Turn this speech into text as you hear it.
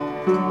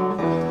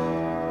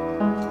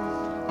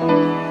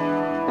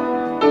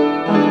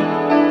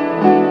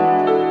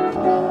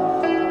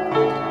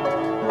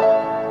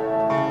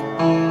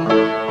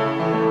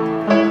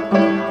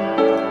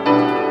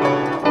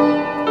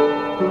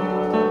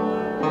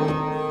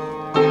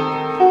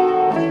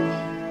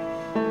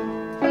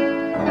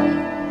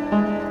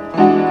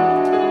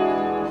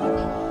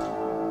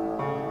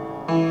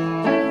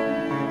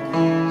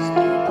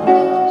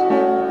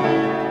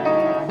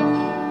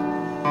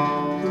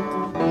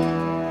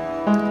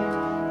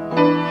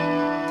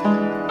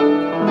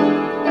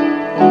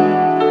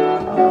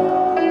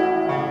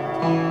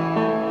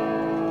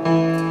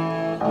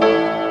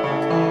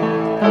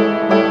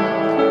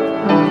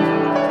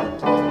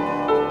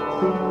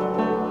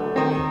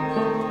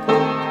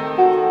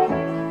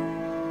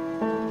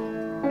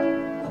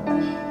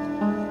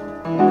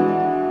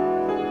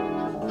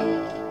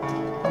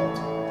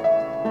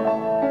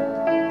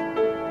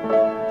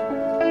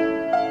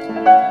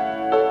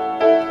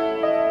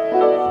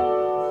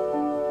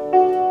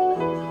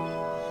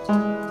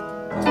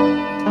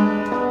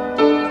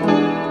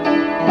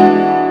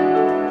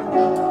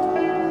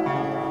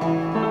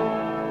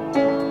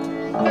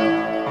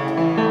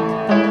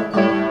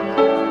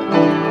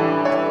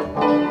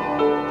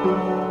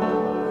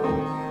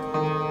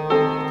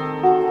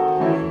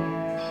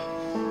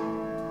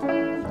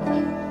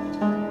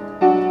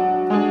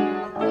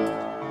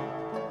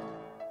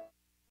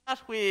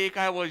Last week,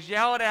 I was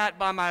yelled at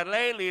by my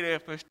lay leader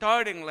for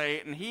starting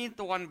late, and he's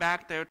the one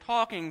back there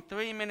talking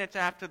 3 minutes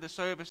after the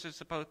service is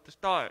supposed to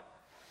start.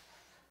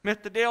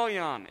 Mr.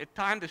 DeLeon, it's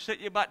time to sit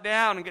your butt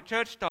down and get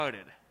church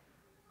started.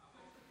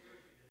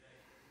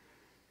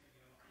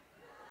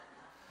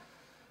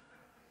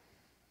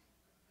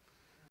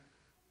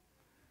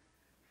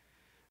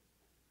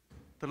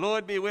 The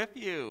Lord be with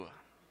you.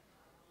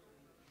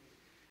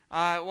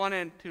 I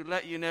wanted to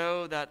let you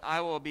know that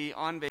I will be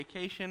on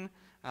vacation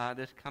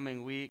this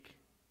coming week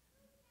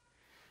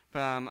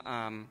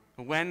from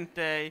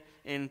Wednesday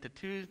into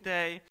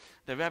Tuesday.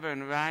 The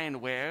Reverend Ryan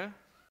Ware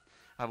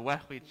of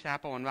Wesley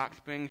Chapel in Rock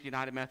Springs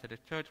United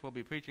Methodist Church will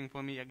be preaching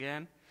for me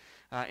again.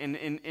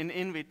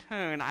 In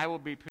return, I will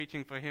be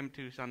preaching for him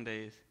 2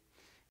 Sundays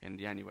in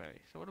January,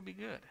 so it'll be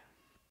good.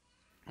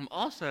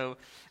 Also,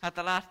 at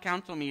the last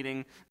council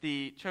meeting,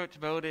 the church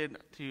voted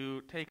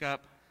to take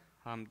up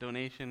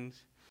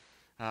donations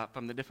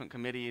from the different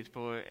committees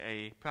for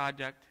a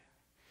project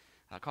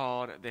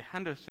called the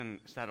Henderson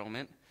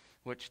Settlement,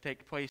 which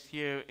takes place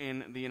here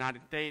in the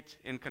United States,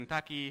 in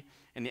Kentucky,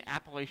 in the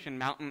Appalachian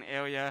Mountain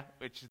area,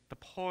 which is the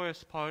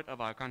poorest part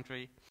of our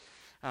country.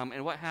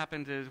 And what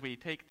happens is we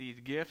take these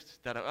gifts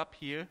that are up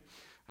here,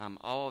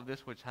 all of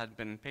this which has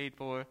been paid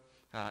for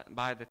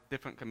by the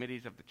different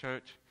committees of the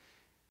church,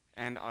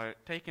 and are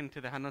taken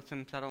to the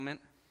Henderson Settlement,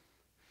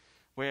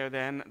 where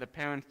then the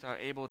parents are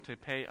able to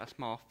pay a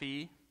small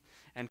fee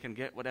and can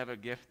get whatever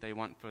gift they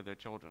want for their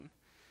children.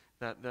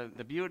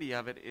 The beauty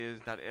of it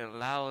is that it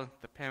allows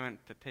the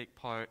parent to take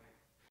part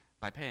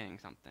by paying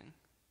something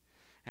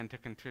and to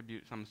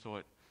contribute some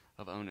sort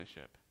of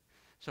ownership.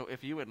 So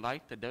if you would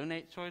like to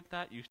donate towards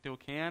that, you still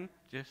can.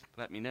 Just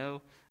let me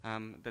know.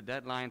 The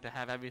deadline to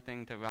have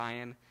everything to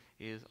Ryan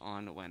is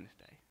on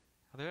Wednesday.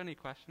 Are there any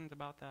questions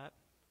about that?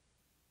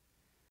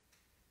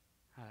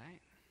 All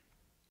right.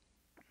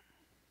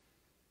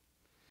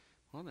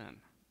 Well then,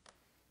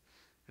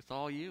 it's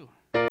all you.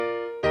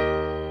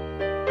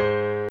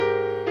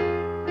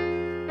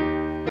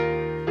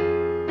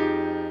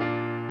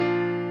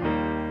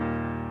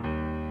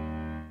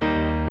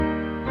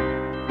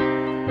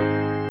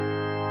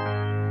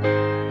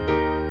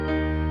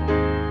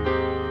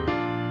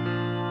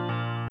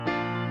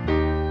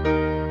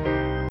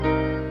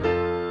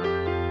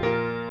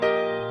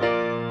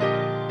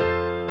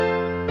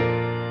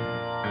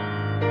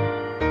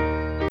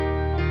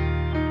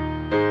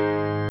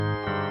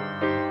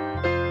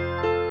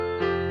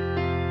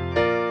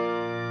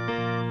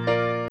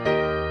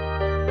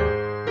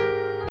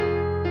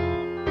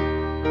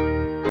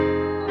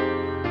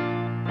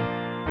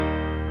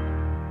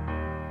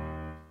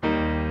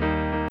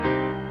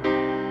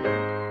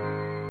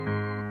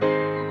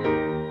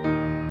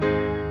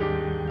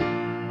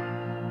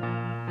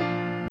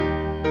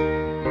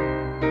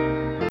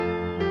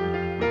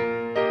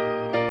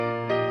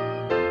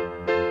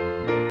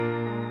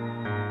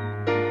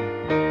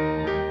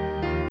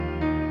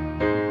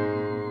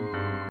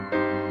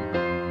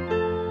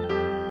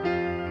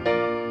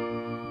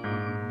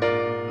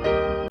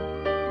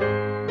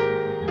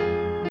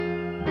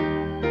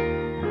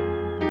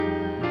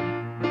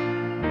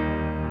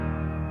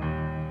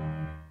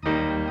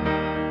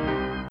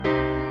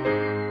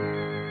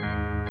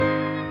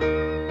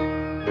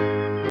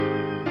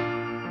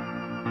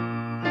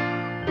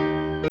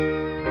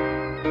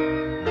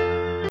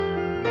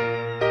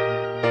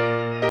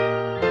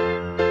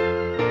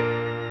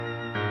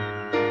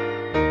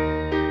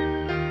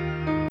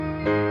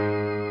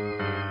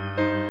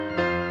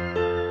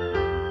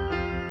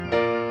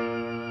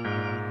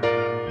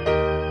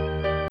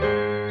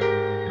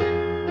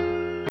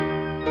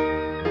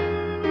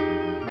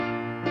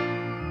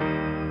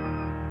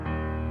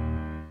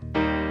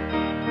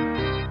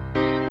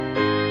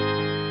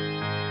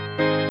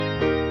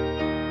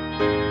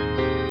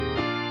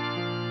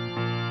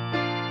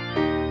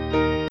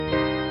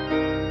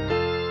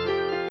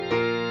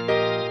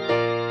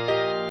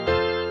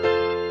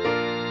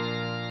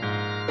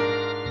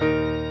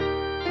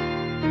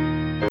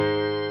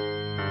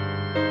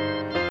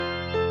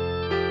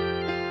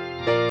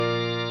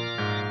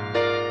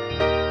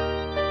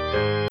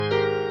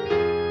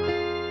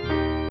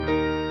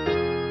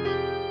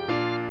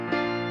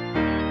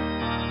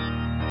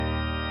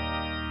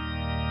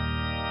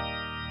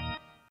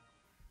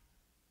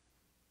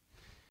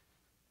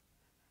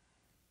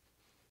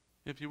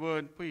 If you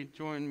would, please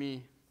join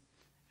me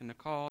in the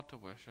call to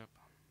worship.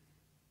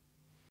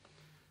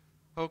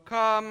 Oh,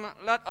 come,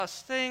 let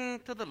us sing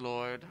to the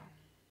Lord.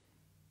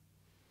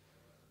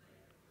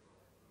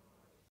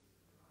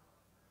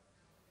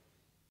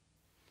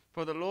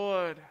 For the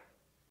Lord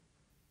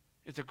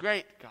is a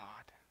great God.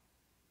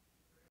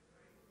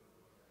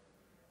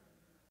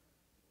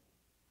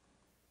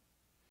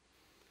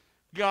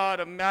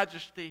 God of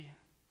majesty,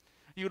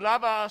 you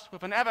love us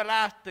with an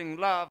everlasting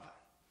love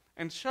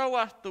and show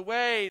us the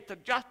way to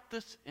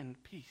justice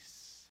and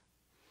peace.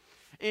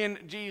 In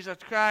Jesus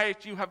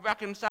Christ, you have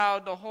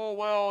reconciled the whole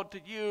world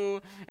to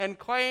you and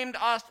claimed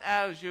us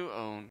as your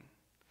own,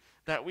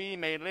 that we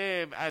may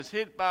live as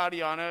his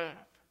body on earth,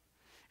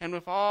 and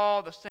with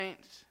all the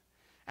saints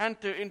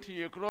enter into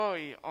your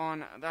glory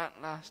on that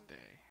last day.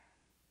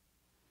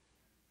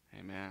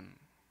 Amen.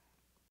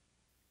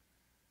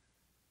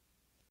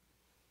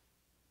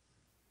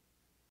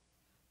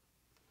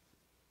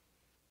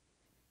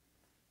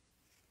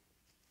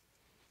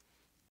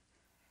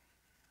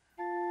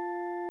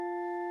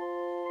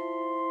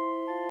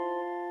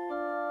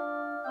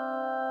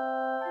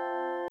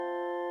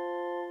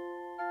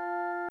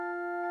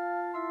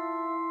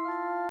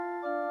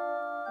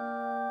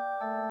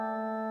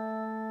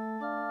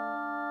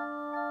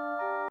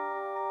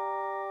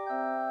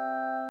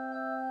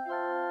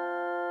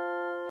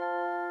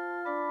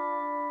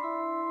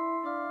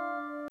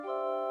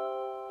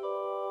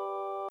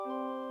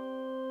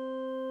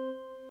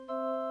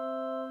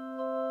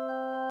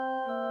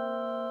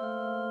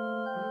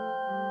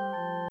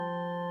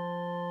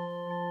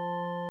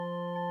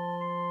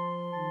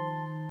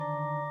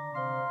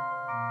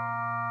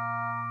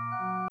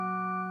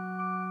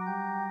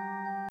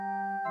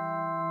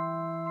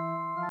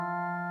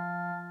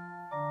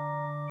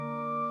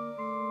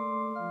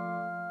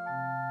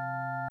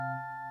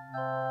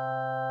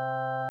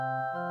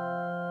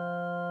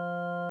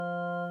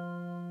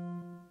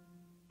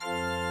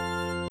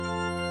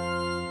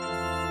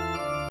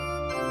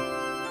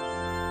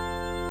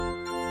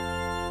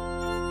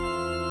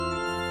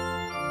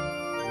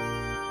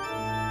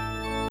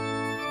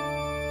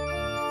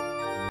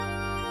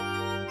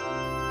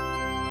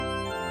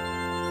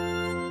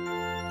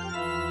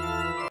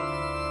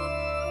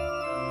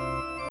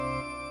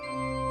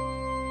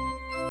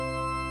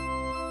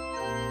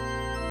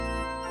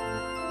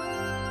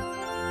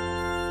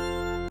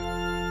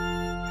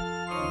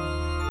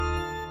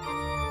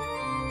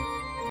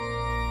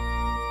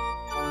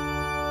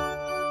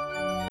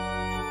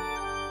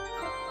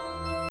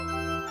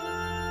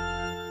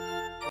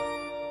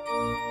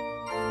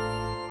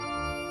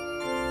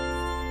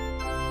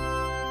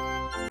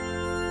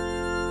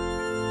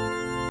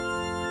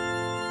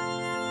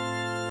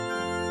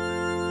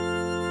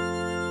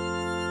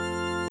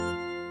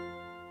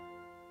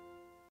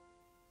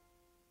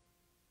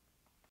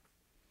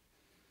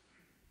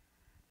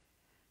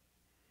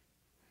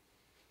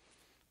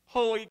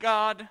 Holy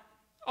God,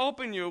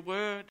 open your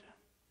word.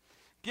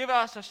 Give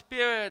us a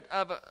spirit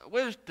of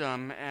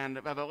wisdom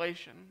and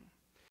revelation,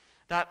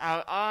 that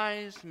our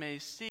eyes may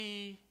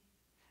see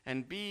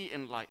and be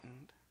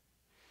enlightened,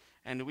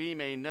 and we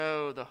may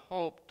know the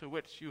hope to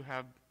which you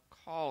have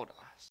called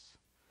us.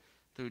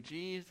 Through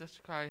Jesus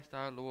Christ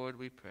our Lord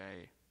we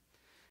pray.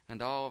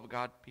 And all of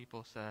God's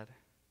people said.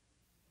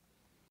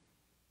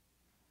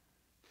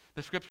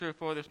 The scripture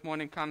for this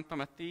morning comes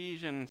from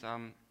Ephesians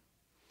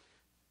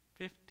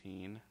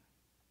 15,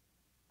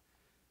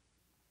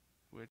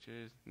 which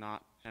is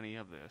not any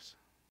of this,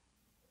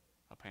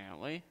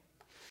 apparently.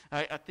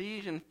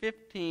 Ephesians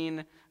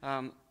 15,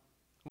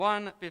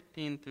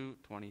 1:15 through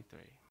 23.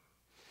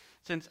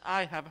 Since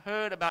I have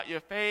heard about your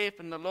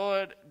faith in the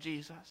Lord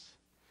Jesus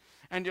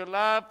and your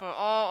love for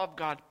all of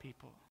God's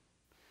people,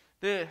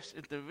 this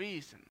is the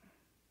reason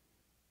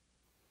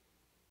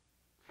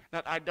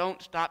that I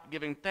don't stop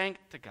giving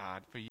thanks to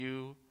God for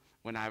you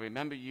when I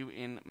remember you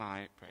in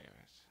my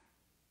prayers.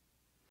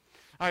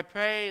 I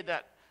pray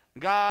that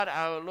God,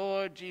 our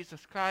Lord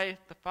Jesus Christ,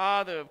 the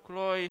Father of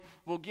glory,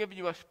 will give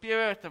you a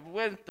spirit of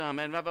wisdom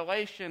and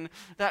revelation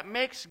that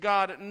makes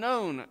God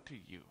known to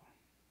you.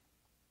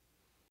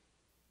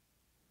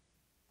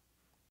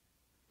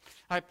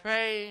 I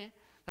pray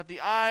that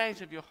the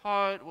eyes of your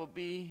heart will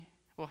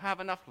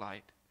have enough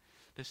light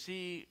to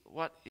see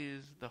what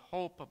is the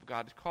hope of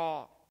God's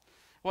call,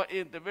 what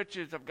is the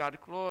riches of God's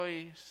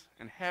glorious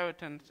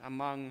inheritance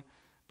among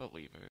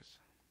believers,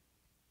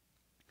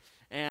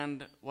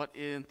 and what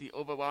is the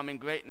overwhelming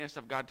greatness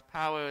of God's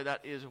power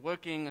that is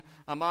working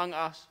among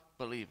us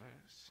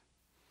believers.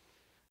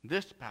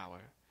 This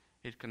power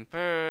is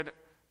conferred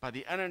by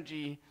the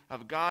energy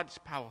of God's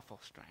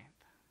powerful strength.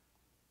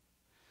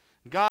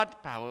 God's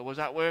power was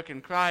at work in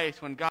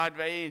Christ when God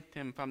raised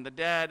him from the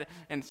dead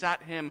and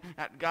sat him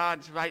at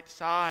God's right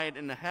side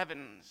in the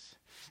heavens.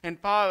 And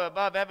far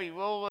above every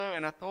ruler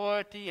and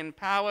authority and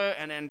power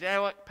and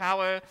angelic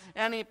power,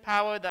 any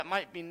power that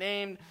might be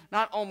named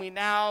not only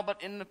now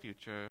but in the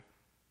future,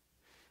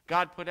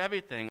 God put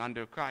everything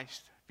under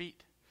Christ's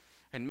feet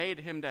and made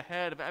him the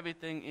head of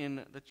everything in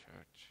the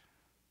church,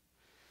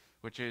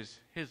 which is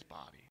his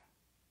body,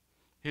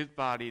 His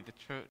body, the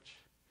church,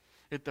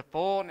 is the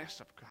fullness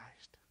of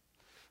Christ,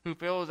 who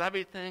fills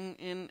everything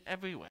in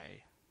every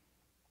way.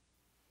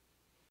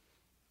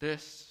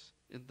 This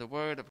is the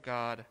word of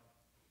God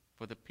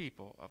for the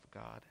people of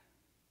God.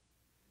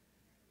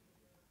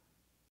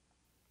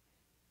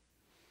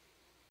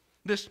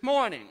 This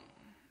morning,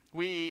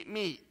 we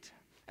meet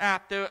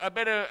after a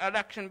bitter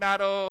election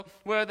battle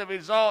where the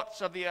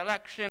results of the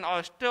election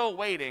are still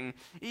waiting,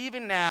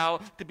 even now,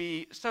 to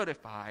be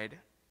certified.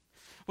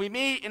 We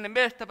meet in the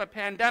midst of a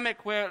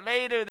pandemic where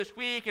later this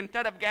week,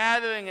 instead of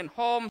gathering in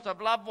homes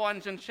of loved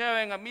ones and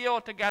sharing a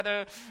meal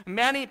together,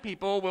 many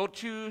people will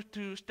choose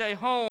to stay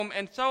home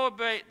and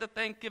celebrate the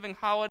Thanksgiving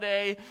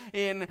holiday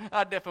in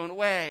a different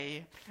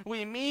way.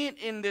 We meet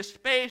in this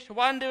space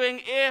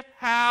wondering if,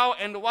 how,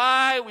 and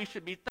why we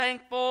should be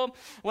thankful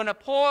when a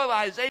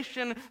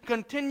polarization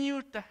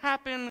continues to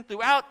happen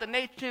throughout the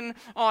nation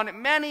on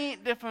many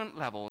different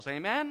levels.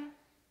 Amen?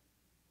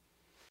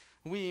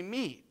 We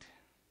meet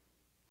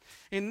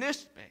in this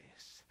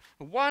space,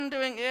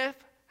 wondering if,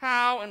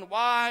 how, and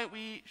why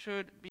we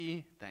should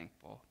be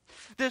thankful.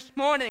 This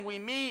morning we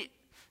meet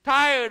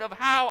tired of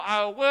how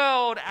our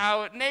world,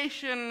 our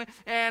nation,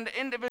 and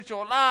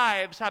individual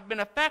lives have been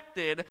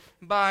affected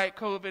by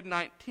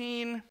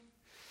COVID-19,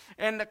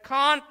 and the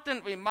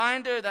constant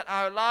reminder that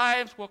our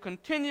lives will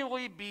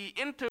continually be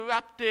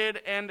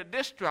interrupted and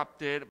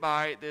disrupted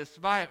by this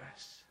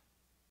virus.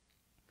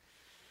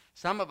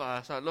 Some of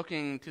us are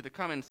looking to the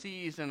coming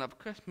season of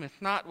Christmas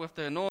not with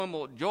the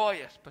normal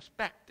joyous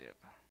perspective,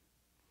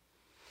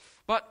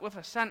 but with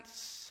a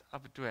sense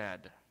of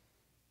dread,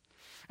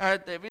 as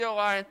they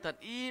realize that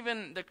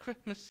even the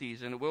Christmas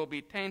season will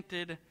be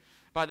tainted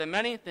by the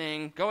many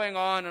things going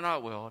on in our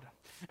world,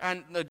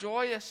 and the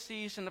joyous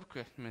season of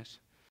Christmas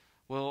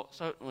will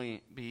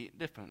certainly be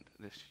different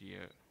this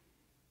year.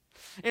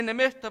 In the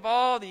midst of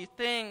all these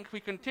things, we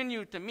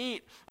continue to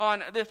meet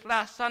on this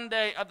last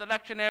Sunday of the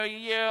lectionary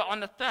year on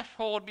the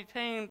threshold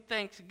between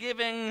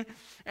Thanksgiving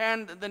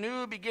and the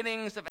new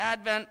beginnings of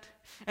Advent.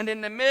 And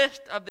in the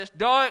midst of this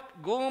dark,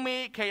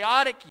 gloomy,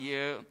 chaotic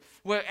year,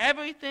 where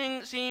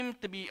everything seems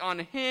to be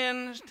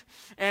unhinged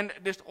and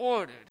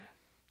disordered,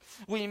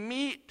 we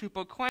meet to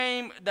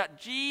proclaim that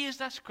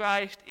Jesus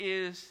Christ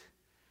is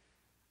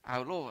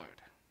our Lord.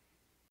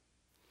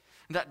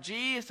 That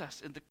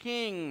Jesus is the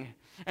King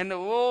and the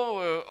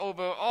ruler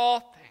over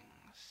all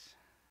things.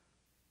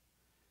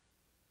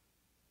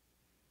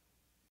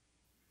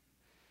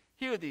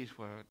 Hear these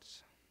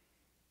words.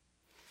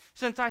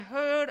 Since I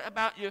heard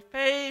about your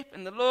faith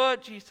in the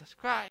Lord Jesus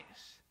Christ,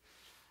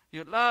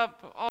 your love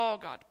for all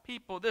God's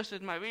people, this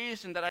is my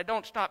reason that I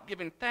don't stop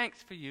giving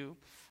thanks for you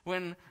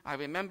when I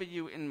remember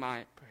you in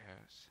my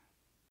prayers.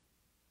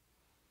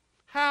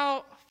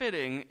 How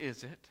fitting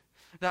is it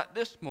that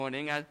this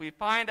morning, as we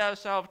find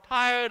ourselves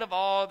tired of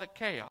all the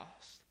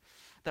chaos,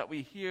 that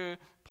we hear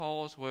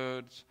Paul's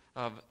words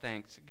of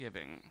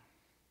thanksgiving.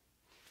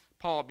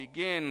 Paul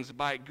begins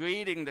by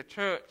greeting the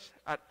church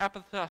at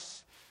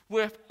Ephesus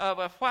with a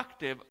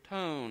reflective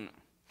tone,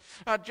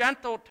 a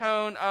gentle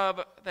tone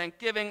of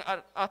thanksgiving,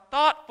 a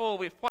thoughtful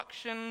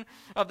reflection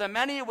of the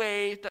many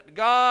ways that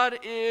God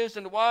is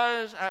and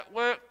was at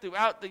work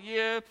throughout the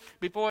year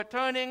before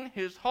turning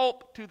his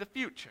hope to the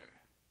future.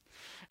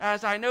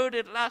 As I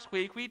noted last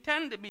week, we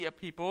tend to be a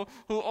people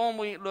who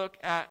only look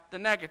at the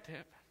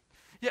negative.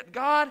 Yet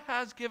God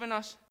has given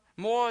us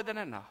more than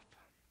enough.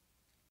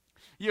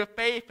 Your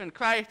faith in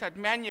Christ has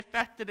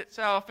manifested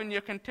itself in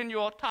your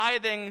continual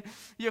tithing,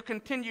 your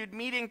continued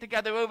meeting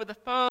together over the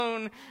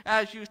phone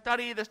as you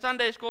study the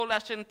Sunday school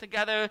lesson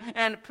together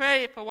and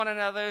pray for one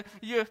another.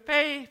 Your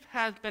faith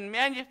has been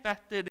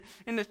manifested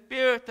in the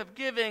spirit of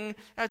giving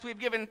as we've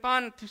given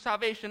funds to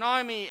Salvation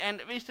Army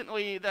and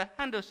recently the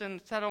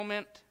Henderson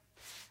settlement.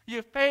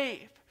 Your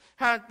faith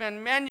has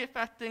been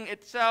manifesting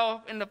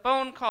itself in the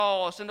phone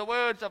calls and the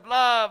words of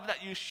love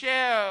that you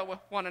share with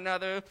one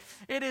another.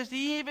 It is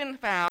even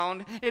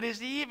found in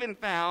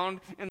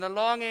the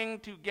longing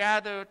to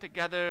gather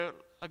together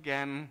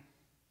again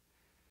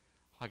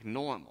like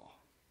normal.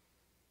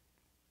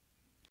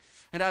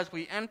 And as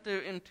we enter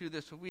into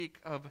this week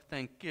of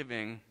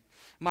Thanksgiving,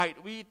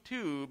 might we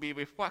too be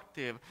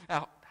reflective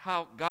of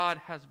how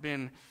God has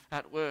been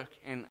at work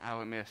in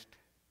our midst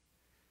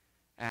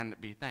and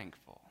be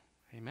thankful.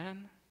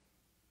 Amen?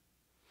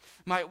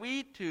 Might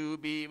we too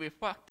be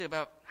reflective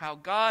of how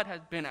God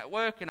has been at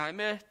work in our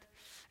midst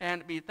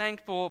and be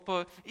thankful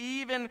for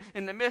even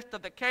in the midst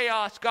of the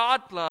chaos,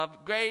 God's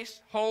love,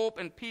 grace, hope,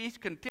 and peace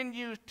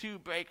continues to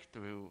break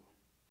through.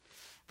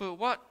 For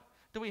what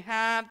do we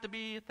have to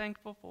be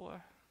thankful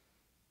for?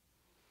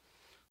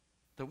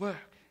 The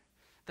work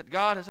that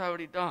God has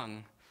already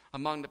done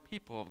among the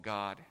people of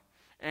God.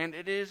 And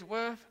it is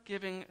worth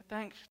giving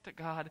thanks to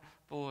God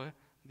for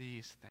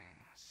these things.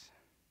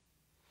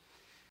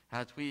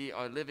 As we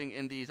are living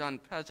in these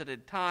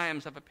unprecedented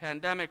times of a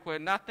pandemic where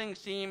nothing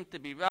seems to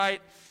be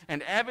right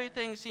and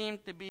everything seems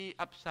to be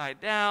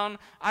upside down,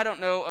 I don't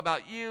know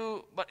about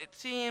you, but it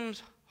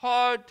seems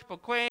hard to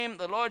proclaim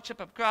the Lordship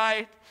of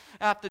Christ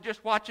after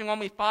just watching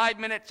only 5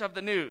 minutes of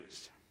the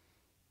news.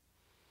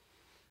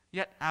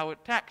 Yet our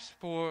text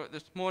for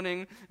this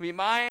morning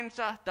reminds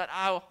us that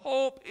our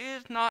hope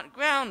is not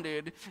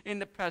grounded in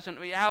the present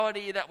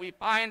reality that we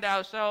find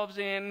ourselves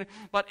in,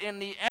 but in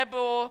the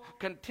ever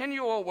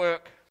continual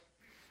work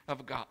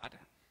of God.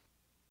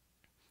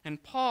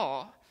 And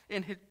Paul,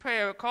 in his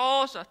prayer,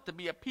 calls us to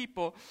be a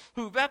people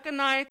who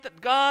recognize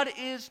that God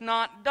is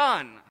not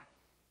done.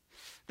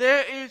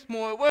 There is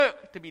more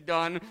work to be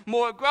done,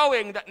 more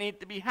growing that needs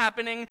to be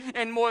happening,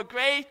 and more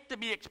grace to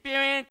be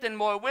experienced, and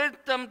more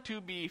wisdom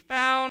to be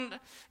found.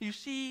 You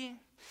see,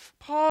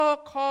 Paul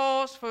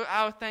calls for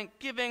our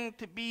thanksgiving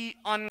to be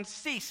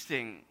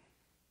unceasing.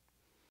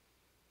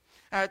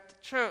 As the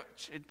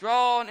church is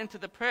drawn into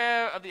the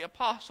prayer of the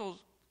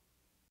apostles'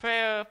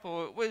 prayer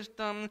for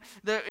wisdom,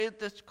 there is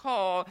this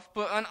call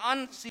for an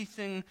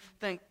unceasing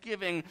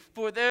thanksgiving,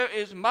 for there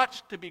is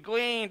much to be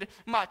gleaned,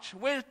 much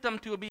wisdom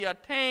to be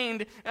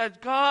attained, as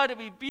God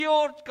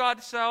reveals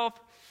God's self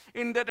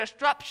in the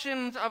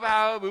disruptions of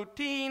our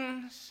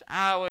routines,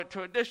 our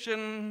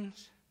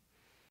traditions,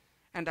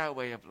 and our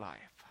way of life.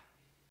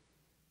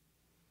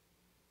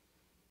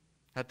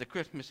 As the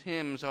Christmas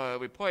hymns are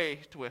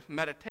replaced with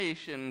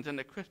meditations and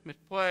the Christmas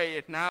play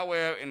is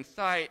nowhere in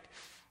sight,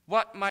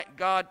 what might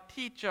God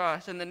teach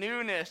us in the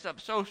newness of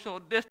social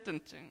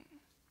distancing,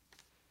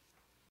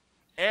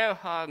 air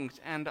hugs,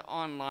 and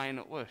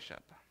online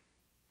worship?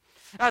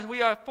 As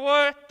we are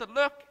forced to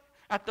look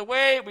at the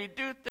way we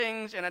do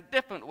things in a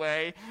different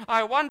way,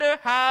 I wonder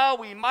how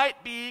we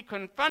might be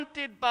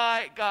confronted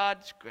by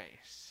God's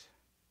grace.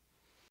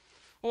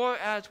 Or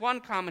as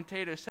one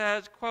commentator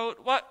says, quote,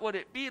 "What would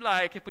it be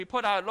like if we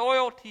put our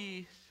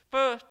loyalties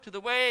first to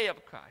the way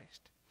of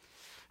Christ?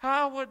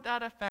 How would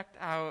that affect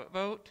our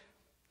vote?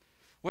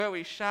 Where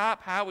we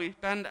shop, how we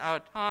spend our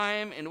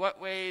time, in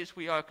what ways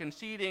we are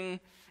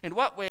conceding, in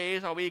what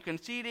ways are we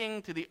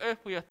conceding to the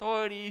earthly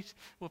authorities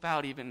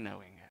without even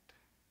knowing it?"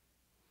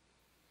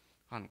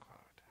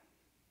 Unquote.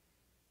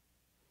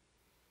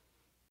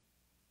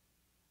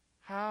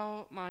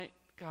 How might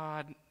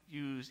God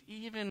use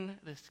even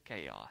this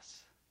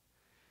chaos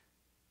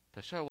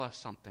to show us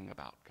something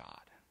about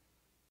God?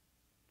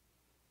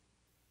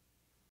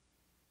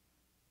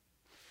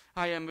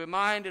 I am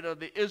reminded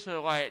of the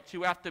Israelites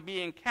who, after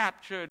being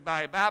captured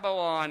by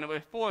Babylon, were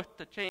forced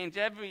to change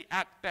every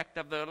aspect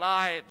of their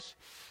lives,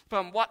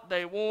 from what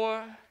they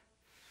wore,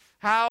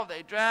 how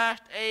they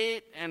dressed,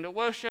 ate, and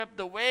worshiped,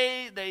 the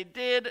way they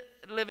did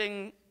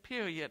living,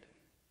 period.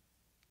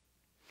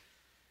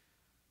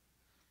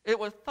 It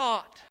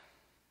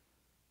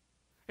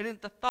is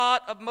the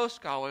thought of most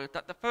scholars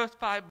that the first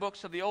 5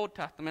 books of the Old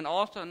Testament,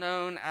 also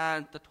known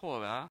as the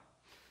Torah,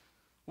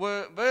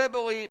 were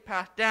verbally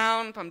passed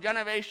down from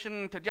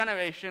generation to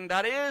generation,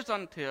 that is,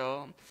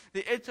 until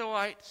the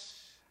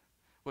Israelites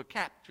were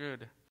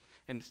captured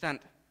and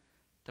sent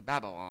to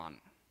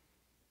Babylon,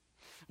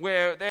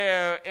 where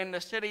there in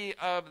the city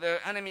of their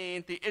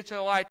enemies, the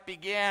Israelites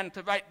began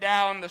to write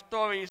down the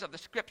stories of the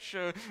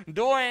Scripture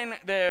during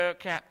their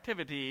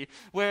captivity,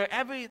 where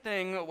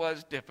everything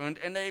was different,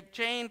 and they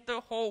changed their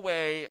whole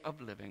way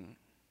of living.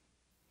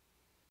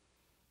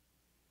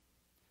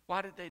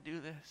 Why did they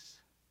do this?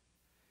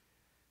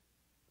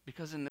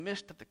 Because in the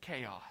midst of the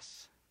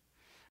chaos,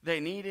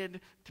 they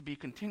needed to be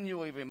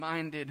continually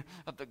reminded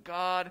of the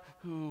God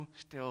who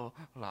still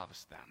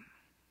loves them.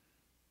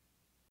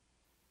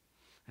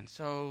 And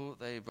so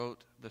they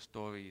wrote the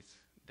stories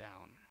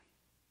down.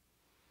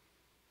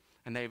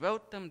 And they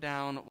wrote them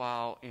down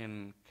while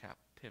in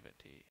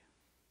captivity.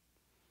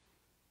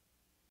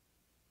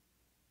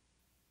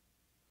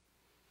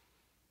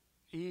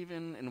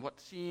 Even in what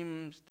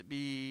seems to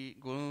be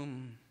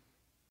gloom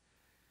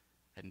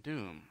and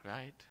doom,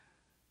 right?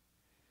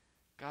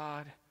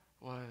 God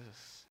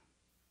was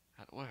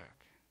at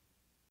work.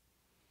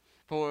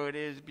 For it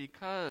is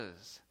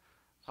because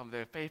of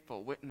their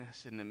faithful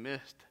witness in the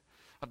midst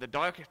of the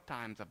darkest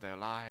times of their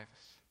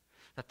lives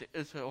that the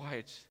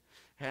Israelites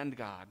and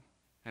God,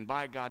 and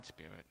by God's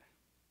Spirit,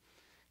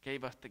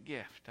 gave us the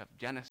gift of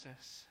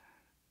Genesis,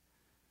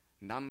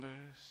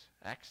 Numbers,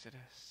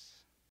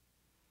 Exodus,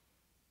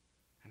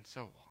 and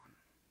so on.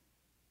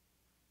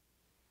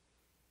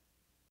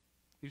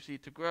 You see,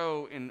 to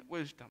grow in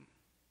wisdom,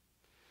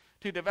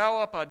 to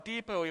develop a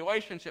deeper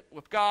relationship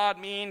with God,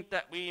 means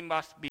that we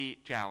must be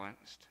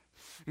challenged.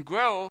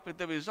 Growth is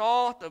the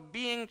result of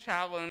being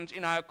challenged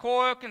in our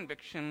core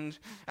convictions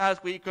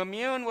as we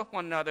commune with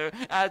one another,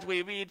 as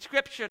we read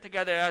Scripture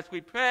together, as we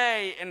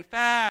pray and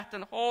fast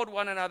and hold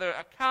one another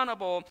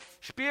accountable.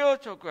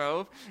 Spiritual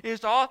growth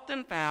is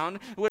often found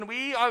when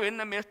we are in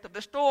the midst of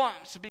the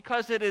storms,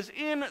 because it is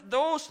in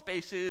those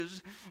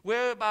spaces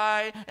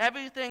whereby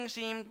everything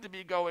seems to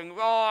be going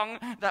wrong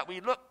that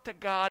we look to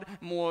God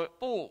more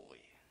fully.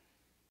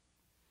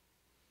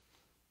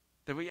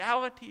 The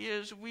reality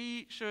is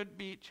we should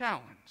be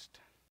challenged,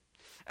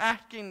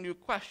 asking new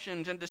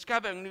questions and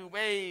discovering new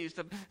ways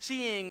of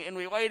seeing and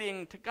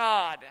relating to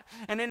God.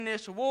 And in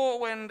this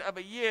whirlwind of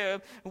a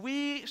year,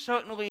 we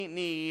certainly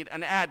need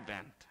an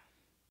Advent.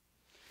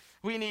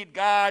 We need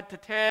God to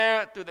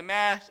tear through the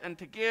mess and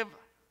to give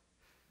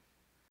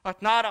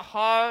But not a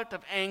heart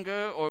of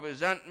anger or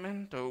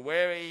resentment or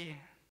worry,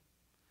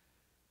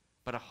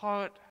 but a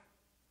heart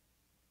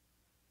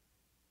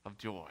of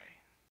joy.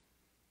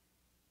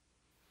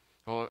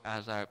 Or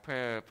as our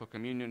prayer for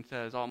communion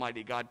says,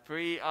 Almighty God,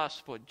 free us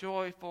for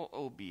joyful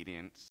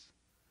obedience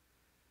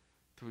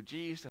through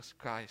Jesus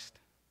Christ,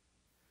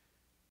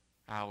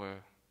 our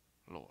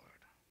Lord.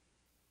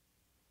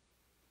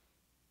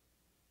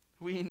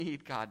 We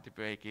need God to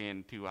break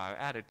into our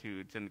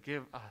attitudes and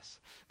give us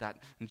that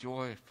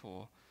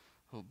joyful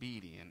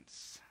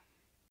obedience.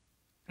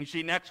 You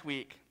see, next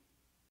week,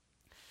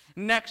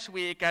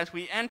 as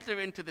we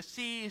enter into the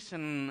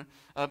season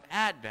of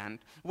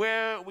Advent,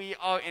 where we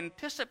are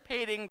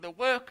anticipating the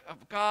work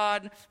of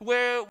God,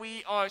 where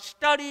we are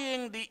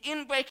studying the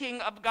inbreaking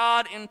of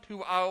God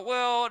into our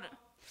world,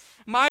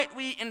 might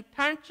we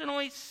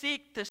intentionally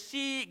seek to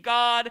see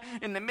God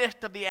in the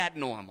midst of the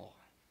abnormal.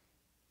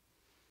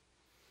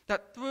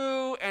 That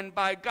through and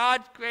by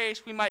God's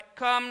grace we might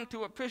come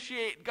to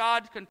appreciate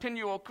God's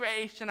continual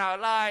grace in our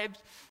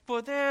lives,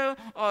 for there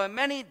are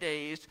many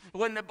days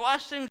when the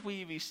blessings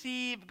we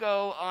receive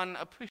go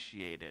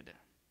unappreciated,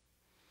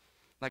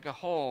 like a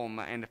home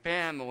and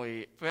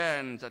family,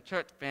 friends, a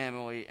church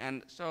family,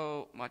 and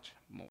so much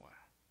more.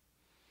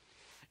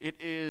 It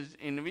is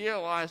in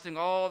realizing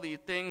all these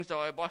things that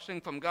are a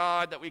blessing from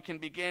God that we can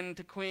begin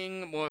to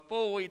cling more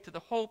fully to the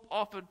hope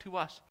offered to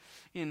us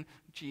in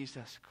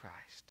Jesus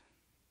Christ.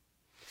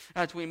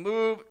 As we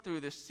move through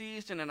this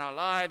season in our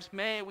lives,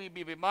 may we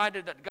be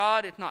reminded that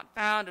God is not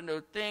found in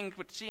those things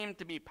which seem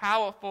to be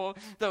powerful,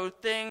 those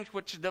things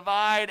which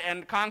divide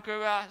and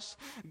conquer us.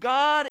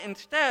 God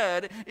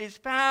instead is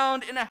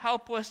found in a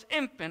helpless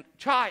infant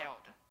child,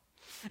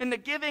 in the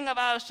giving of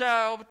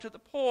ourselves to the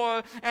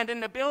poor, and in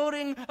the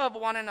building of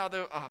one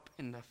another up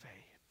in the faith.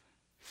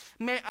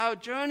 May our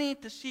journey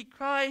to see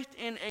Christ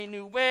in a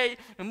new way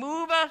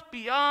move us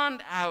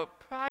beyond our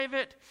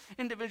private,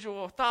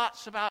 individual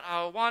thoughts about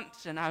our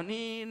wants and our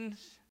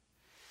needs,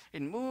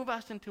 and move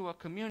us into a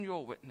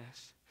communal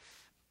witness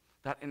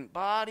that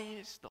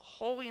embodies the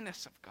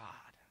holiness of God.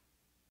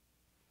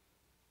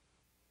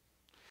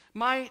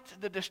 Might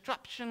the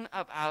disruption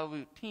of our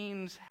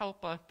routines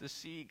help us to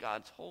see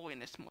God's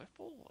holiness more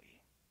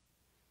fully.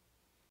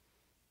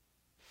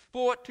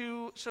 For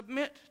to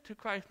submit to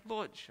Christ's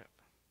lordship,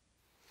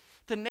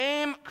 to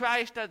name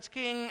Christ as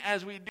King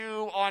as we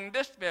do on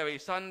this very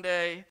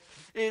Sunday,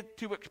 is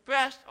to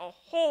express a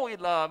holy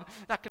love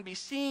that can be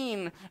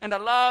seen and a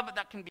love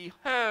that can be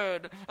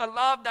heard, a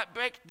love that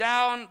breaks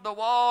down the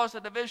walls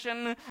of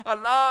division, a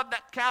love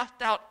that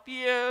casts out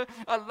fear,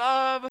 a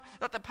love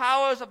that the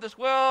powers of this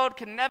world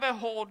can never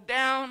hold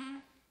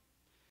down.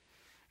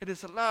 It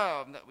is a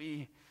love that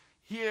we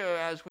hear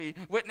as we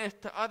witness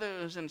to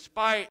others in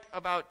spite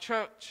of our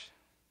church,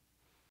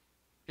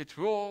 its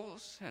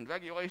rules and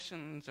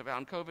regulations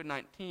around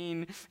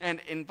COVID-19, and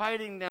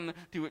inviting them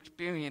to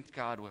experience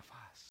God with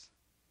us.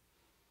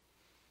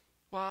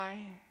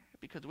 Why?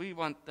 Because we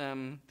want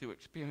them to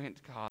experience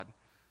God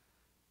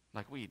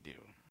like we do.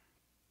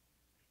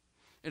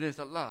 It is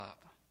a love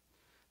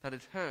that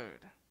is heard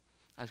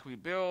as we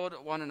build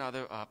one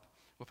another up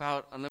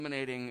without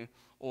eliminating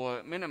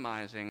or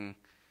minimizing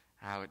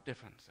our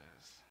differences.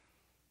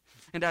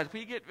 And as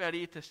we get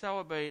ready to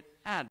celebrate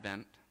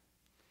Advent,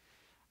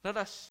 let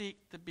us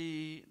seek to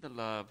be the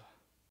love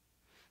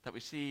that we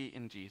see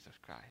in Jesus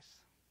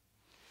Christ,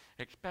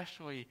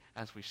 especially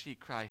as we see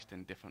Christ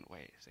in different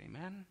ways.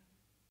 Amen?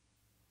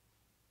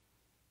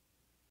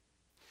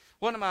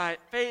 One of my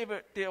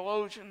favorite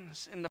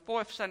theologians in the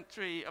 4th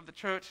century of the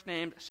church,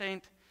 named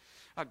St.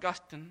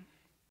 Augustine,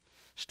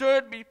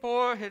 stood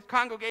before his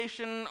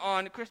congregation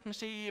on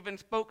Christmas Eve and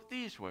spoke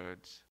these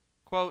words,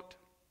 quote,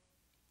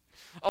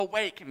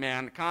 "Awake,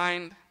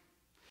 mankind.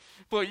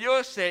 For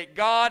your sake,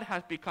 God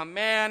has become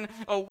man.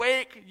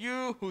 Awake,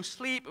 you who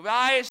sleep,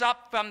 rise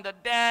up from the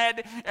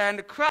dead,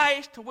 and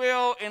Christ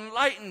will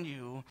enlighten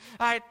you.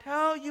 I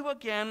tell you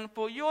again,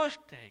 for your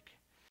sake,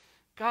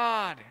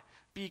 God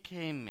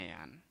became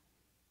man."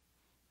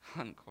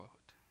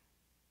 Unquote.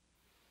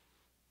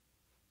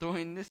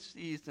 During this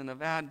season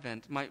of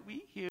Advent, might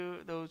we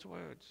hear those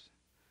words?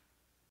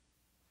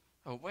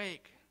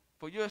 Awake.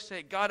 For your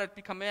sake, God has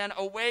become man.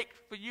 Awake,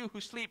 for you who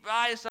sleep,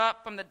 rise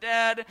up from the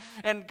dead,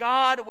 and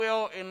God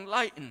will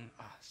enlighten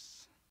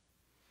us.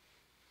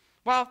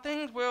 While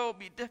things will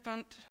be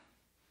different,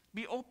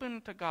 be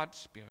open to God's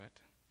Spirit.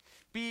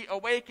 Be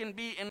awake and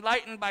be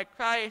enlightened by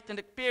Christ and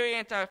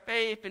experience our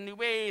faith in new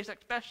ways,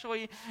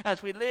 especially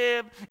as we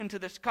live into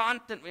this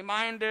constant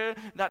reminder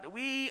that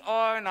we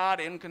are not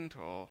in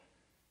control.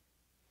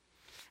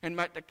 And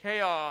might the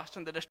chaos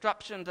and the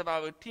disruptions of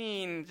our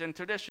routines and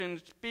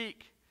traditions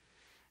speak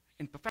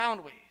in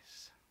profound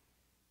ways,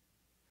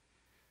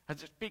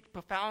 as it speaks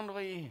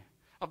profoundly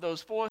of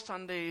those 4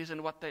 Sundays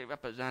and what they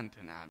represent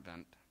in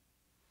Advent.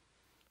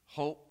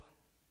 Hope,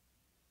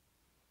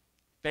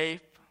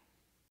 faith,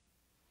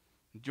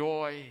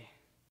 joy.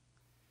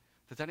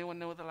 Does anyone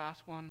know the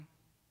last one?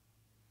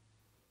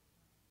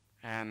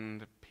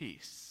 And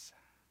peace.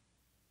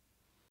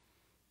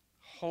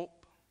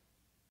 Hope,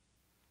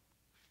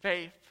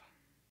 faith,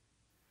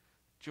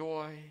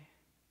 joy,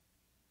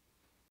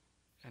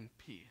 and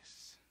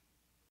peace.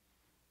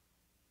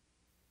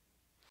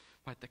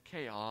 Might the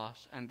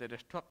chaos and the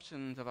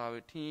disruptions of our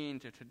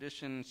routines or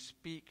traditions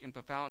speak in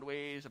profound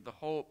ways of the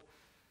hope,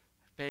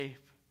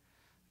 faith,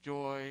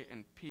 joy,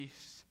 and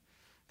peace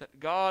that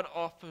God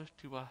offers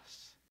to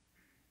us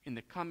in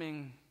the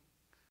coming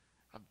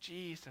of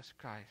Jesus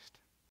Christ,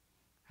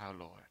 our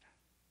Lord.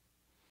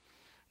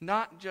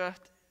 Not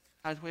just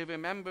as we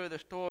remember the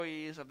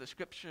stories of the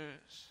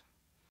Scriptures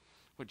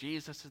where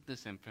Jesus is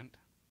this infant,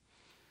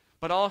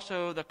 but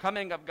also the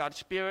coming of God's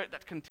Spirit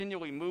that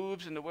continually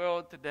moves in the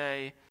world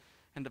today,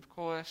 and of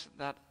course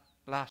that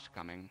last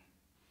coming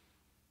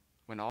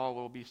when all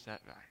will be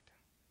set right.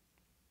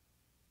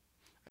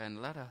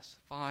 And let us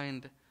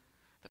find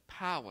the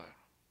power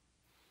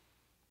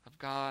of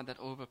God that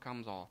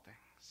overcomes all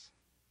things.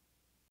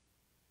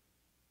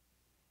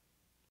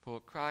 For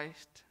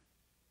Christ,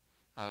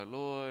 our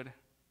Lord,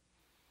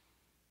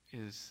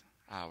 is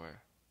our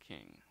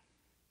King.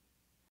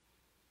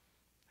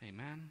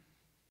 Amen.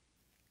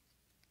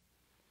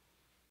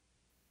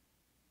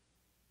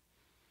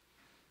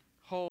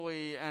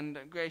 Holy and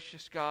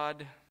gracious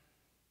God,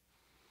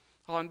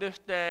 on this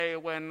day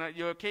when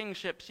your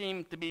kingship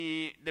seems to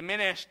be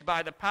diminished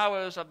by the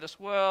powers of this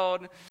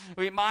world,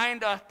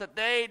 remind us that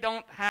they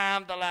don't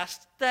have the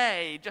last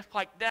say, just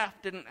like death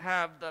didn't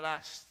have the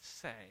last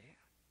say.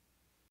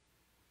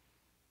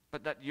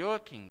 But that your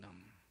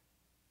kingdom,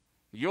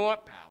 your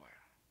power,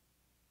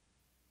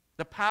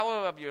 the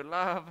power of your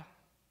love,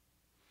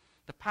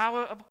 the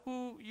power of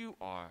who you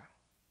are,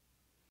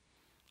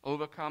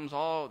 overcomes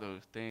all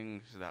those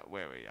things that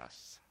worry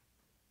us.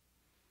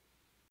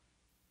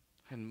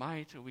 And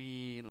might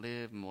we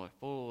live more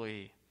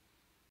fully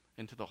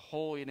into the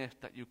holiness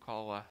that you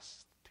call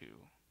us to,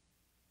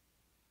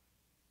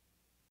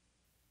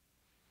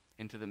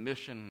 into the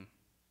mission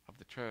of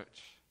the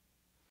church,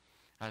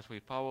 as we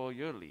follow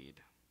your lead,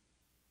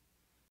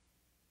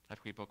 as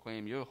we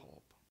proclaim your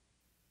hope,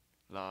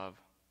 love,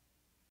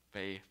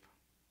 faith,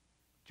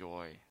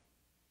 joy,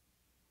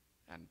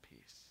 and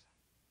peace.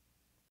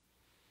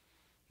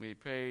 We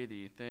pray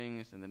these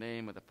things in the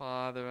name of the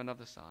Father, and of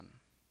the Son,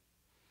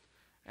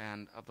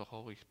 and of the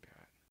Holy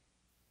Spirit.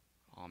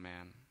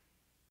 Amen.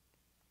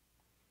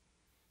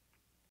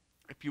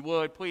 If you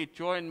would, please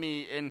join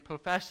me in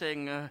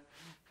professing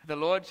the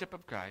Lordship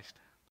of Christ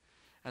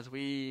as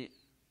we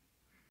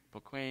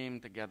proclaim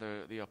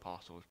together the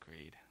Apostles'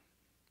 Creed.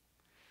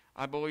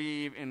 I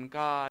believe in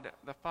God,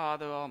 the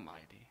Father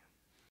Almighty,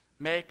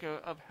 maker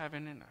of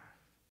heaven and earth,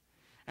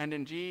 and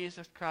in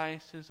Jesus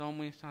Christ, his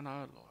only Son,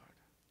 our Lord,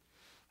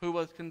 who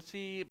was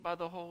conceived by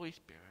the Holy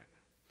Spirit,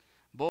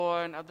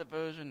 born of the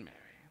Virgin Mary,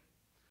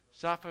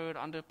 suffered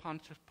under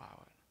Pontius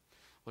Pilate,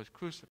 was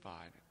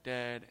crucified,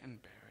 dead,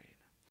 and buried.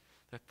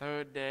 The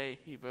third day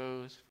he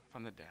rose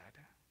from the dead.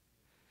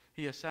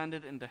 He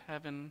ascended into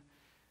heaven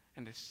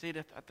and is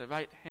seated at the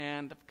right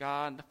hand of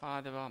God the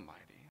Father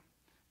Almighty.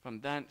 From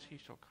thence he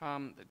shall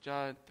come to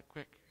judge the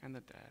quick and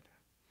the dead.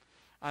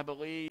 I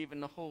believe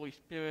in the Holy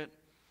Spirit,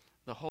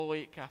 the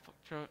Holy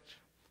Catholic Church,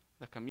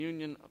 the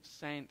communion of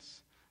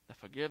saints, the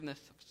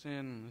forgiveness of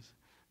sins,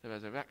 the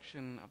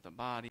resurrection of the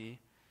body,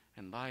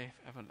 and life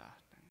everlasting.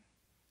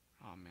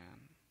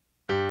 Amen.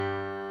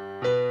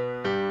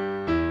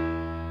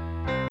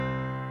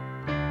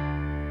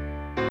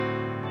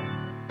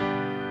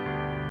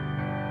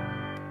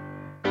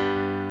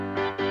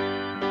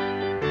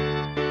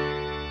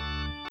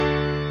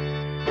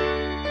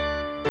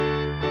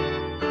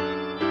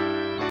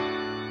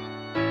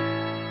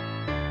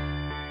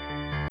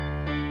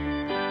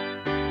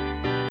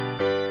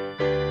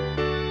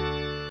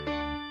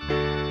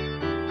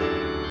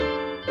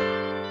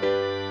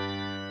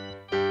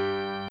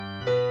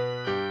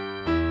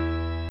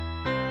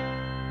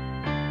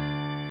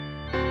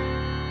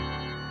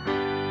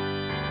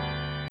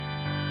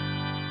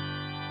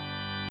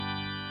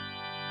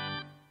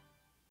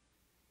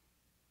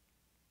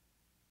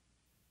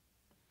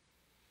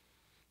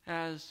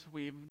 As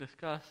we've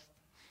discussed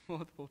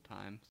multiple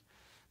times,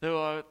 there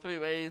are 3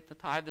 ways to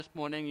tithe this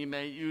morning. You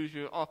may use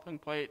your offering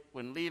plate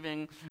when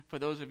leaving. For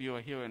those of you who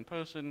are here in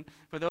person,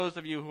 for those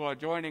of you who are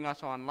joining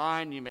us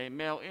online, you may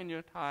mail in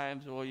your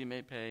tithes, or you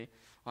may pay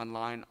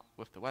online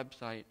with the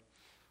website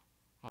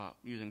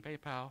using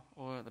PayPal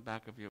or the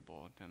back of your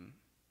bulletin.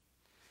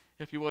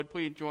 If you would,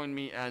 please join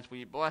me as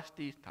we bless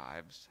these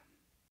tithes.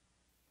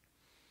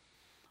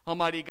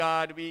 Almighty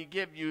God, we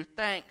give you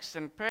thanks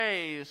and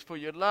praise for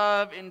your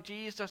love in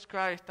Jesus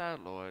Christ our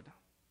Lord.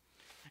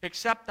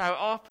 Accept our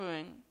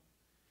offering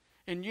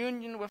in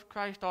union with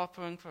Christ's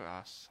offering for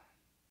us.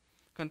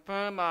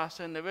 Confirm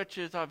us in the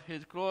riches of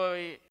his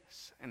glorious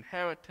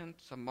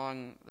inheritance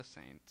among the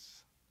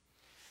saints,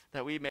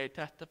 that we may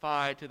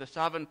testify to the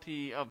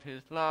sovereignty of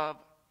his love.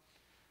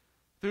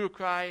 Through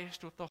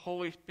Christ, with the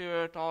Holy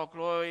Spirit, all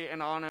glory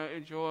and honor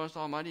is yours,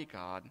 Almighty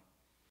God,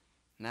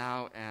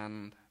 now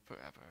and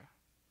forever.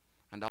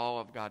 And all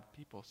of God's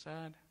people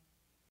said,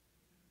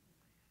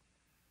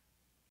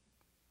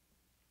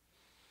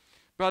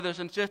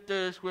 Brothers and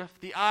sisters, with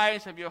the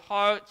eyes of your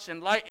hearts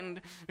enlightened,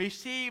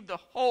 receive the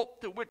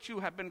hope to which you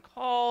have been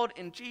called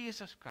in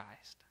Jesus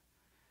Christ,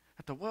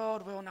 that the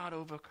world will not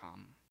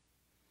overcome.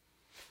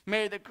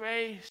 May the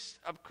grace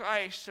of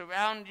Christ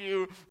surround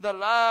you, the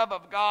love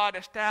of God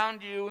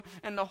astound you,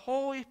 and the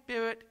Holy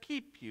Spirit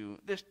keep you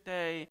this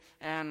day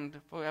and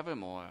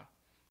forevermore.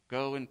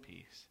 Go in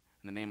peace.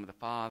 In the name of the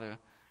Father,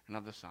 and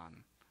of the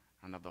Son,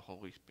 and of the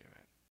Holy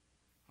Spirit.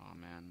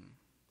 Amen.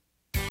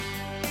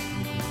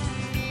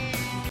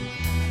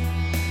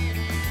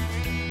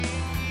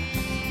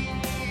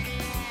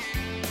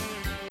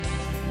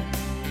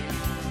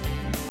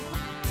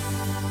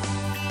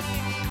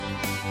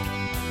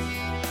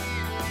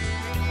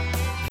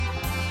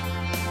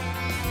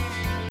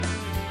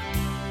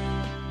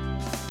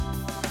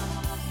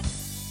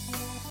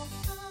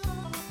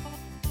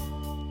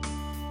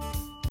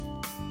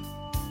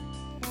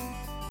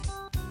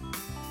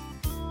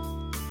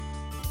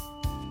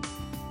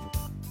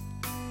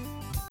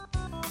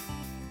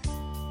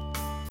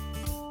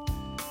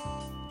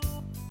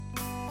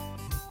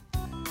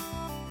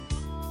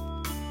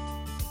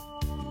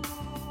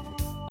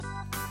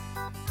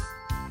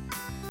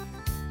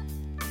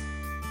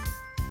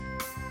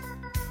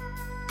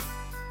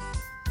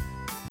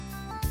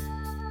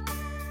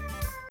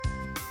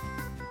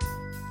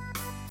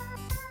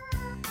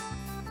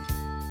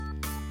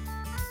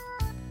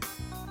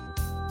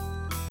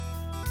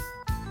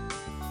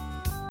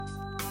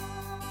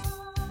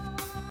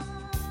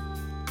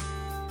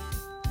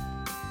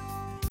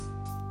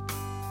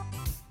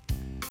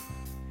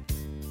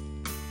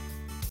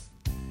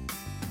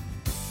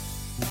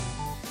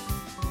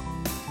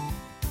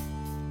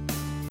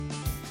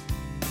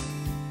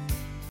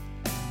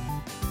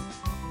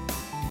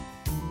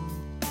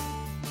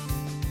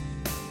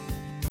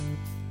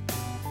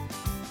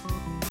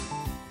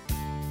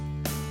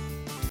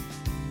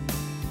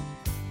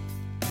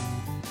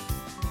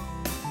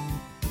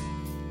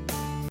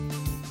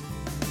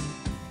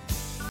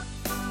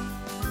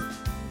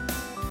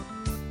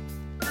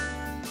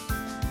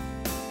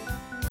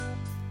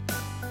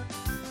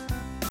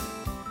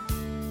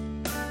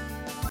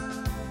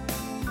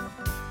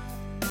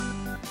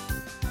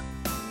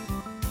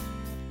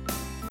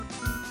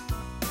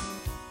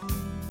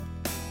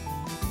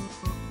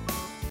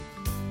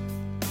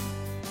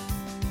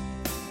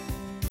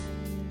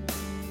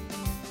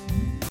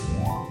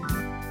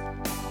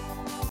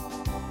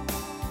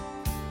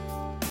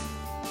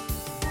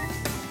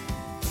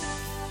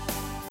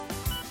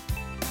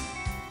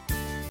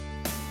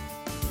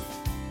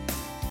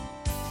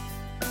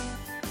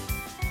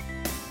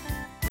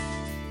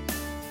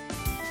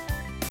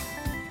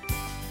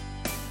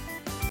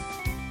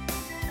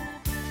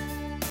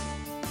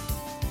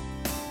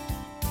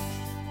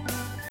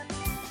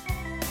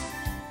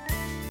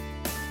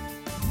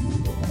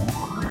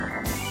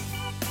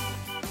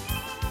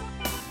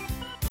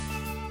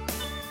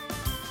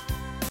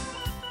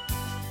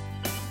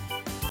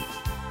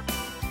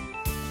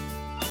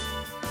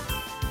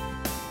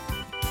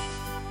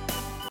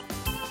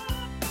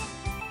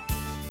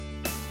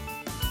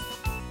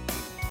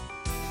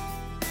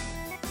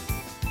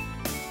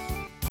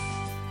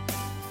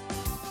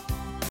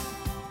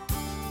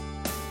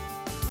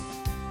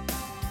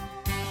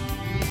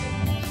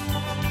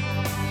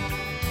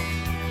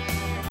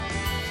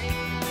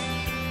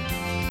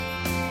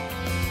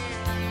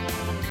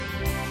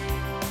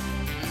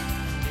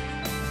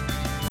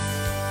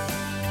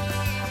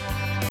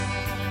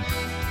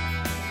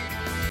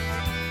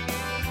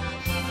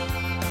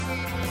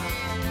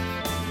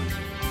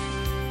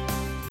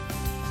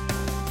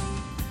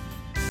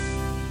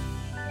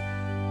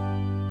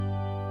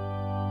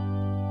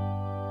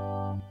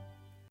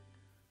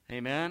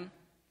 Amen.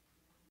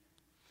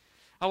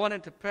 I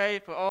wanted to pray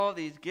for all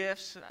these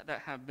gifts that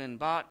have been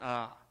bought.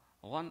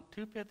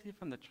 $250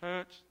 from the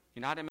church,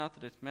 United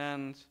Methodist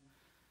Men's,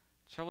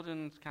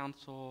 Children's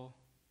Council,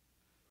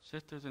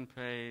 Sisters in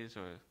Praise,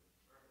 or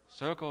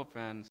Circle of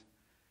Friends.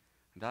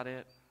 Is that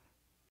it?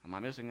 Am I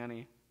missing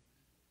any?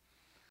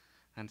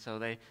 And so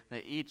they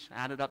each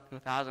added up to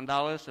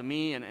 $1,000. So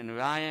me and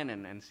Ryan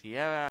and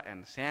Sierra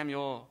and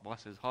Samuel,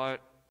 bless his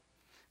heart,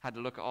 had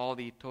to look at all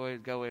the toys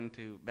go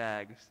into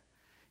bags.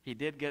 He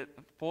did get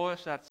 3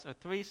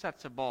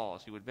 sets of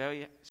balls. He was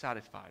very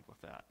satisfied with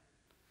that.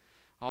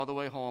 All the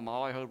way home,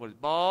 all I heard was,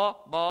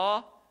 ball,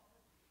 ball.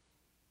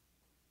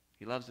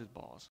 He loves his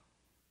balls.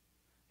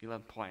 He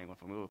loves playing with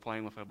them. We were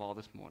playing with a ball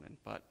this morning.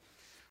 But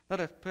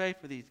let us pray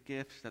for these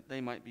gifts that they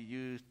might be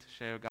used to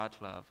share God's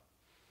love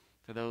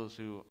to those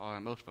who are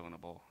most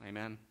vulnerable.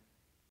 Amen.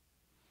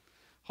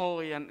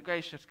 Holy and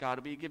gracious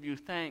God, we give you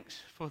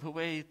thanks for the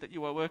ways that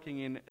you are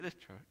working in this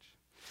church.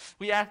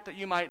 We ask that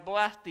you might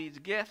bless these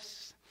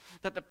gifts,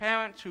 that the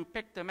parents who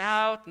picked them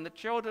out and the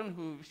children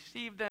who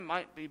received them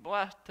might be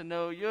blessed to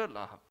know your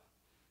love,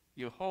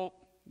 your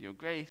hope, your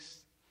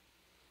grace,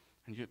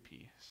 and your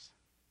peace.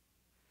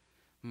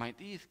 Might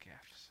these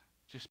gifts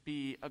just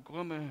be a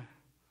glimmer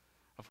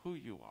of who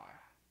you are.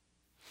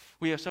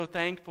 We are so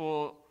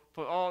thankful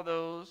for all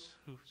those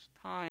whose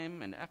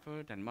time and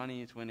effort and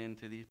monies went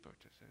into these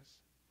purchases.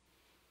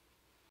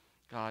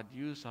 God,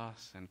 use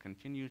us and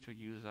continue to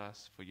use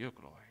us for your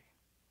glory.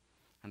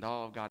 And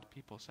all of God's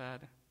people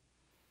said,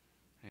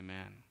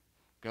 amen.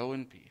 Go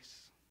in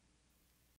peace.